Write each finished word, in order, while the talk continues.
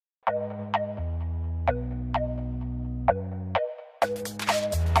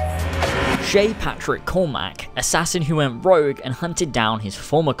Shay Patrick Cormac, assassin who went rogue and hunted down his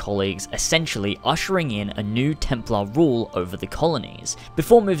former colleagues, essentially ushering in a new Templar rule over the colonies,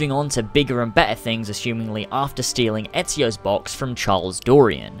 before moving on to bigger and better things, assumingly after stealing Ezio's box from Charles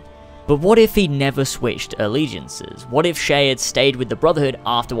Dorian. But what if he never switched allegiances? What if Shay had stayed with the Brotherhood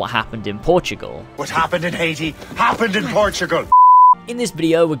after what happened in Portugal? What happened in Haiti happened in Portugal! In this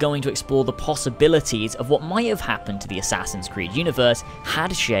video, we're going to explore the possibilities of what might have happened to the Assassin's Creed universe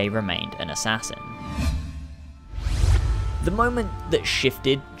had Shay remained an assassin. The moment that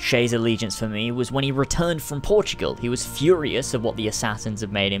shifted Shay's allegiance for me was when he returned from Portugal. He was furious at what the assassins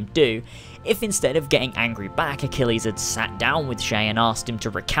had made him do. If instead of getting angry back, Achilles had sat down with Shay and asked him to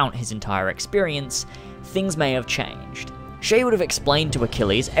recount his entire experience, things may have changed. Shay would have explained to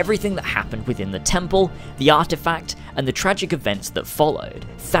Achilles everything that happened within the temple, the artifact, and the tragic events that followed.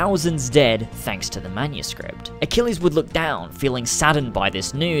 Thousands dead thanks to the manuscript. Achilles would look down, feeling saddened by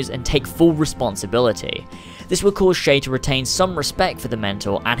this news, and take full responsibility. This would cause Shay to retain some respect for the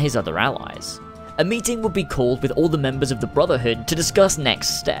mentor and his other allies. A meeting would be called with all the members of the Brotherhood to discuss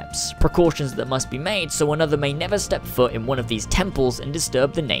next steps, precautions that must be made so another may never step foot in one of these temples and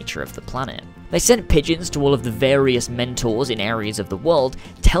disturb the nature of the planet. They sent pigeons to all of the various mentors in areas of the world,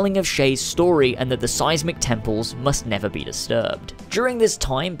 telling of Shay's story and that the seismic temples must never be disturbed. During this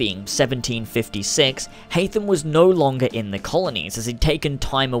time, being 1756, Haytham was no longer in the colonies, as he'd taken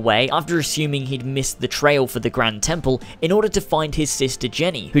time away after assuming he'd missed the trail for the Grand Temple in order to find his sister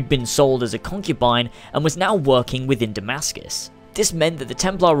Jenny, who'd been sold as a concubine and was now working within Damascus. This meant that the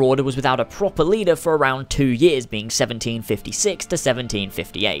Templar Order was without a proper leader for around 2 years, being 1756 to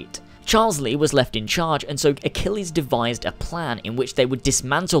 1758. Charles Lee was left in charge, and so Achilles devised a plan in which they would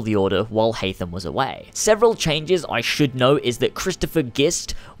dismantle the order while Haytham was away. Several changes I should note is that Christopher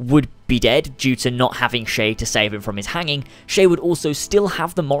Gist would be dead due to not having Shay to save him from his hanging. Shay would also still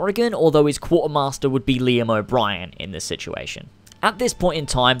have the Morrigan, although his quartermaster would be Liam O'Brien in this situation. At this point in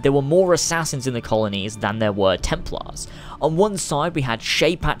time, there were more assassins in the colonies than there were Templars. On one side, we had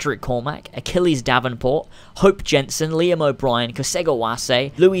Shay Patrick Cormac, Achilles Davenport, Hope Jensen, Liam O'Brien, Kosego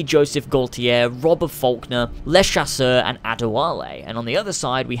Wase, Louis Joseph Gaultier, Robert Faulkner, Les Chasseurs, and Adewale. And on the other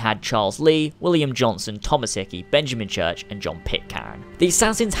side, we had Charles Lee, William Johnson, Thomas Hickey, Benjamin Church, and John Pitcairn. The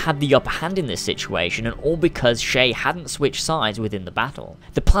assassins had the upper hand in this situation, and all because Shay hadn't switched sides within the battle.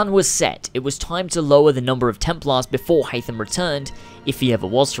 The plan was set. It was time to lower the number of Templars before Haytham returned, if he ever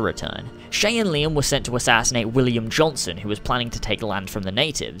was to return. Shay and Liam were sent to assassinate William Johnson, who was planning to take land from the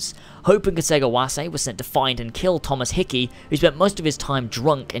natives. Hope and Kosego Wase were sent to find and kill Thomas Hickey, who spent most of his time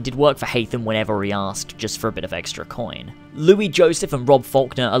drunk and did work for Haytham whenever he asked, just for a bit of extra coin. Louis Joseph and Rob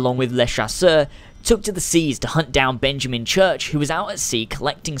Faulkner, along with Les Chasseurs, took to the seas to hunt down Benjamin Church, who was out at sea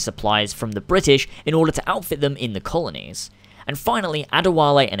collecting supplies from the British in order to outfit them in the colonies. And finally,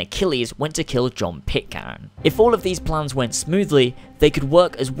 Adewale and Achilles went to kill John Pitcairn. If all of these plans went smoothly, they could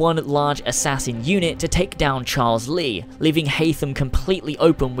work as one large assassin unit to take down Charles Lee, leaving Haytham completely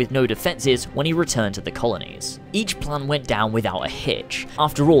open with no defenses when he returned to the colonies. Each plan went down without a hitch.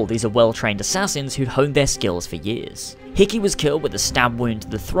 After all, these are well-trained assassins who'd honed their skills for years. Hickey was killed with a stab wound to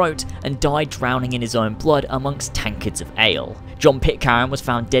the throat and died drowning in his own blood amongst tankards of ale. John Pitcairn was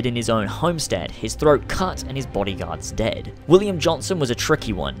found dead in his own homestead, his throat cut and his bodyguards dead. William Johnson was a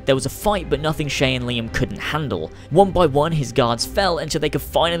tricky one. There was a fight, but nothing Shay and Liam couldn't handle. One by one, his guards fell until they could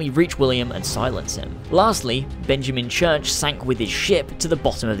finally reach William and silence him. Lastly, Benjamin Church sank with his ship to the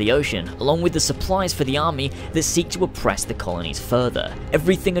bottom of the ocean, along with the supplies for the army that seek to oppress the colonies further.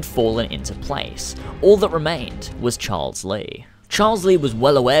 Everything had fallen into place. All that remained was Charles Lee. Charles Lee was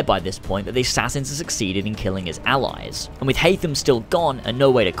well aware by this point that the assassins had succeeded in killing his allies, and with Haytham still gone and no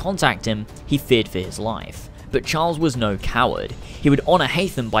way to contact him, he feared for his life. But Charles was no coward. He would honour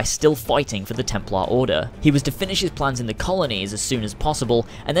Haytham by still fighting for the Templar Order. He was to finish his plans in the colonies as soon as possible,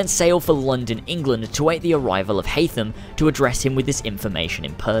 and then sail for London, England to await the arrival of Haytham to address him with this information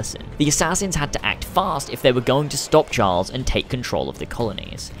in person. The assassins had to act fast if they were going to stop Charles and take control of the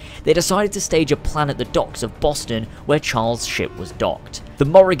colonies. They decided to stage a plan at the docks of Boston, where Charles' ship was docked. The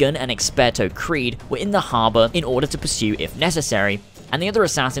Morrigan and Experto Creed were in the harbour in order to pursue if necessary, and the other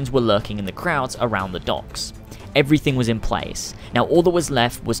assassins were lurking in the crowds around the docks. Everything was in place. Now all that was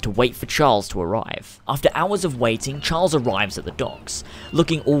left was to wait for Charles to arrive. After hours of waiting, Charles arrives at the docks,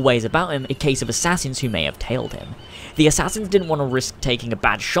 looking all ways about him in case of assassins who may have tailed him. The assassins didn't want to risk taking a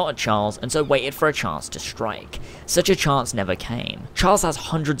bad shot at Charles, and so waited for a chance to strike. Such a chance never came. Charles has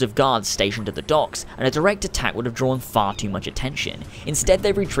hundreds of guards stationed at the docks, and a direct attack would have drawn far too much attention. Instead,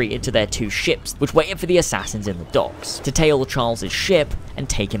 they retreated to their 2 ships, which waited for the assassins in the docks, to tail Charles's ship and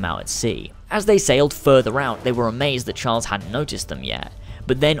take him out at sea. As they sailed further out, they were amazed that Charles hadn't noticed them yet.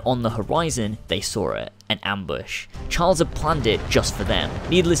 But then on the horizon, they saw it, an ambush. Charles had planned it just for them.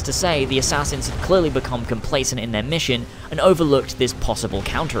 Needless to say, the assassins had clearly become complacent in their mission and overlooked this possible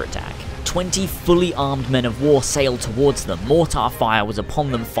counterattack. 20 fully armed men of war sailed towards them. Mortar fire was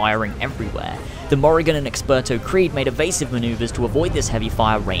upon them, firing everywhere. The Morrigan and Experto Creed made evasive maneuvers to avoid this heavy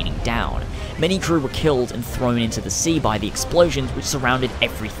fire raining down. Many crew were killed and thrown into the sea by the explosions which surrounded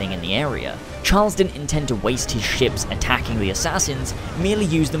everything in the area. Charles didn't intend to waste his ships attacking the assassins, merely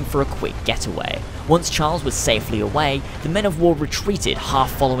used them for a quick getaway. Once Charles was safely away, the men of war retreated,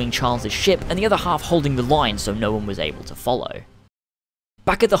 half following Charles's ship and the other half holding the line so no one was able to follow.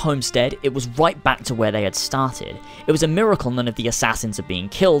 Back at the homestead, it was right back to where they had started. It was a miracle none of the assassins had been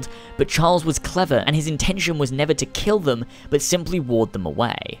killed, but Charles was clever and his intention was never to kill them, but simply ward them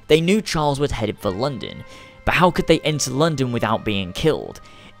away. They knew Charles was headed for London, but how could they enter London without being killed?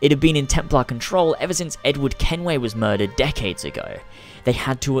 It had been in Templar control ever since Edward Kenway was murdered decades ago. They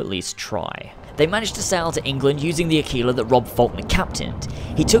had to at least try. They managed to sail to England using the Aquila that Rob Faulkner captained.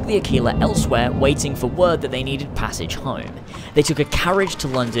 He took the Aquila elsewhere, waiting for word that they needed passage home. They took a carriage to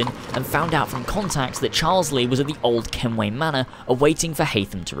London and found out from contacts that Charles Lee was at the old Kenway Manor, awaiting for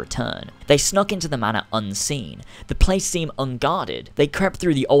Haytham to return. They snuck into the manor unseen. The place seemed unguarded. They crept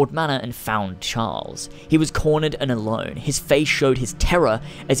through the old manor and found Charles. He was cornered and alone. His face showed his terror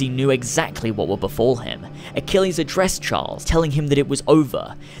as he knew exactly what would befall him. Achilles addressed Charles, telling him that it was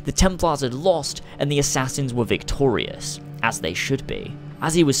over. The Templars had lost and the assassins were victorious, as they should be.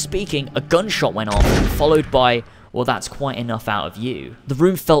 As he was speaking, a gunshot went off, followed by, well, that's quite enough out of you. The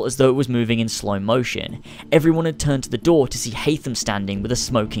room felt as though it was moving in slow motion. Everyone had turned to the door to see Haytham standing with a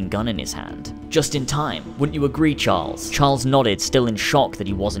smoking gun in his hand. Just in time, wouldn't you agree, Charles? Charles nodded, still in shock that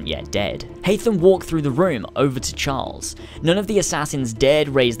he wasn't yet dead. Haytham walked through the room, over to Charles. None of the assassins dared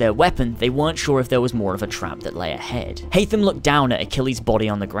raise their weapon. They weren't sure if there was more of a trap that lay ahead. Haytham looked down at Achilles' body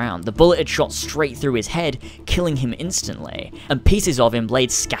on the ground. The bullet had shot straight through his head, killing him instantly, and pieces of him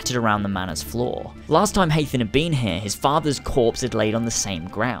laid scattered around the manor's floor. Last time Haytham had been here, his father's corpse had laid on the same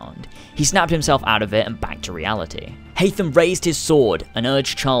ground. He snapped himself out of it and back to reality. Haytham raised his sword and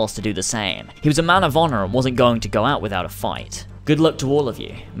urged Charles to do the same. He was a man of honor and wasn't going to go out without a fight. Good luck to all of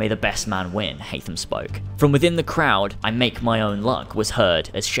you. May the best man win, Haytham spoke. From within the crowd, I make my own luck was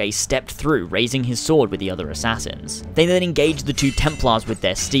heard as Shay stepped through, raising his sword with the other assassins. They then engaged the 2 Templars with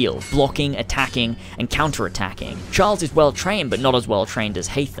their steel, blocking, attacking, and counter-attacking. Charles is well trained, but not as well trained as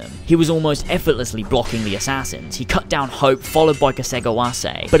Haytham. He was almost effortlessly blocking the assassins. He cut down Hope, followed by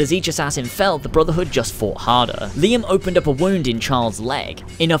Kasegawase, but as each assassin fell, the Brotherhood just fought harder. Liam opened up a wound in Charles' leg,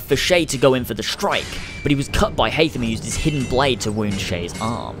 enough for Shay to go in for the strike, but he was cut by Haytham, who used his hidden blade to wound Shay's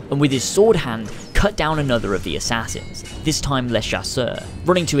arm, and with his sword hand, cut down another of the assassins, this time Le Chasseur.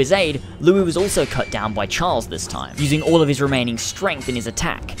 Running to his aid, Louis was also cut down by Charles this time, using all of his remaining strength in his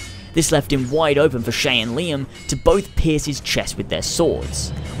attack. This left him wide open for Shay and Liam to both pierce his chest with their swords,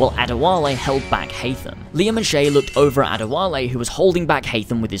 while Adewale held back Haytham. Liam and Shay looked over at Adewale, who was holding back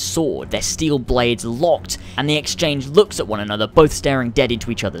Haytham with his sword, their steel blades locked, and they exchanged looks at one another, both staring dead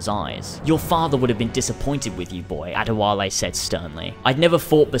into each other's eyes. Your father would have been disappointed with you, boy, Adewale said sternly. I'd never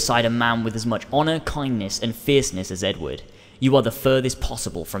fought beside a man with as much honor, kindness, and fierceness as Edward. You are the furthest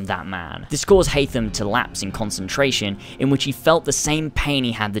possible from that man. This caused Haytham to lapse in concentration, in which he felt the same pain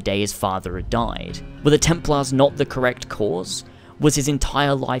he had the day his father had died. Were the Templars not the correct cause? Was his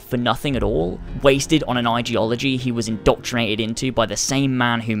entire life for nothing at all? Wasted on an ideology he was indoctrinated into by the same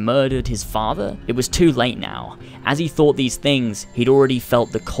man who murdered his father? It was too late now. As he thought these things, he'd already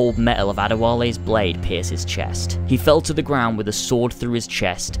felt the cold metal of Adewale's blade pierce his chest. He fell to the ground with a sword through his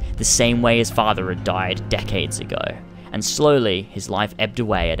chest, the same way his father had died decades ago. And slowly, his life ebbed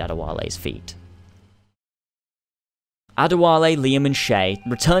away at Adewale's feet. Adewale, Liam and Shay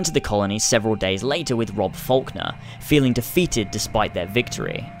returned to the colony several days later with Rob Faulkner, feeling defeated despite their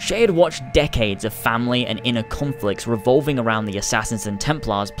victory. Shay had watched decades of family and inner conflicts revolving around the assassins and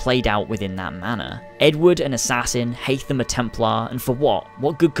Templars played out within that manor. Edward, an assassin, Haytham, a Templar, and for what?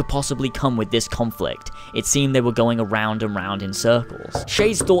 What good could possibly come with this conflict? It seemed they were going around and round in circles.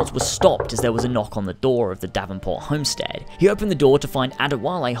 Shay's thoughts were stopped as there was a knock on the door of the Davenport homestead. He opened the door to find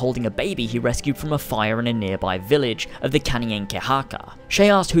Adewale holding a baby he rescued from a fire in a nearby village of the Kanien'kehá:ka. Shay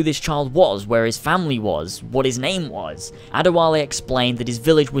asked who this child was, where his family was, what his name was. Adewale explained that his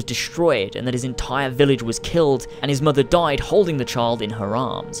village was destroyed and that his entire village was killed, and his mother died holding the child in her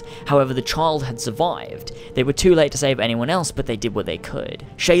arms. However, the child had survived. They were too late to save anyone else, but they did what they could.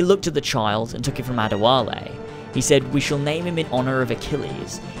 Shay looked at the child and took it from Adewale. He said, "We shall name him in honor of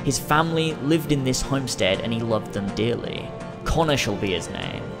Achilles. His family lived in this homestead and he loved them dearly. Connor shall be his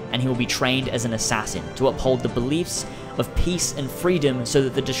name, and he will be trained as an assassin to uphold the beliefs of peace and freedom so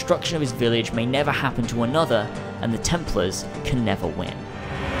that the destruction of his village may never happen to another and the Templars can never win."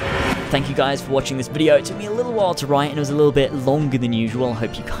 Thank you guys for watching this video. It took me a little while to write and it was a little bit longer than usual.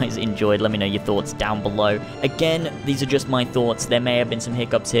 Hope you guys enjoyed. Let me know your thoughts down below. Again, these are just my thoughts. There may have been some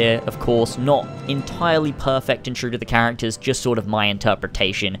hiccups here, of course, not entirely perfect and true to the characters, just sort of my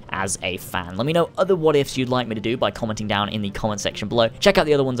interpretation as a fan. Let me know other what ifs you'd like me to do by commenting down in the comment section below. Check out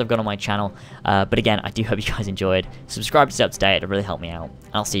the other ones I've got on my channel. But again, I do hope you guys enjoyed. Subscribe to stay up to date. It really helped me out.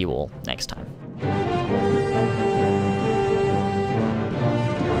 I'll see you all next time.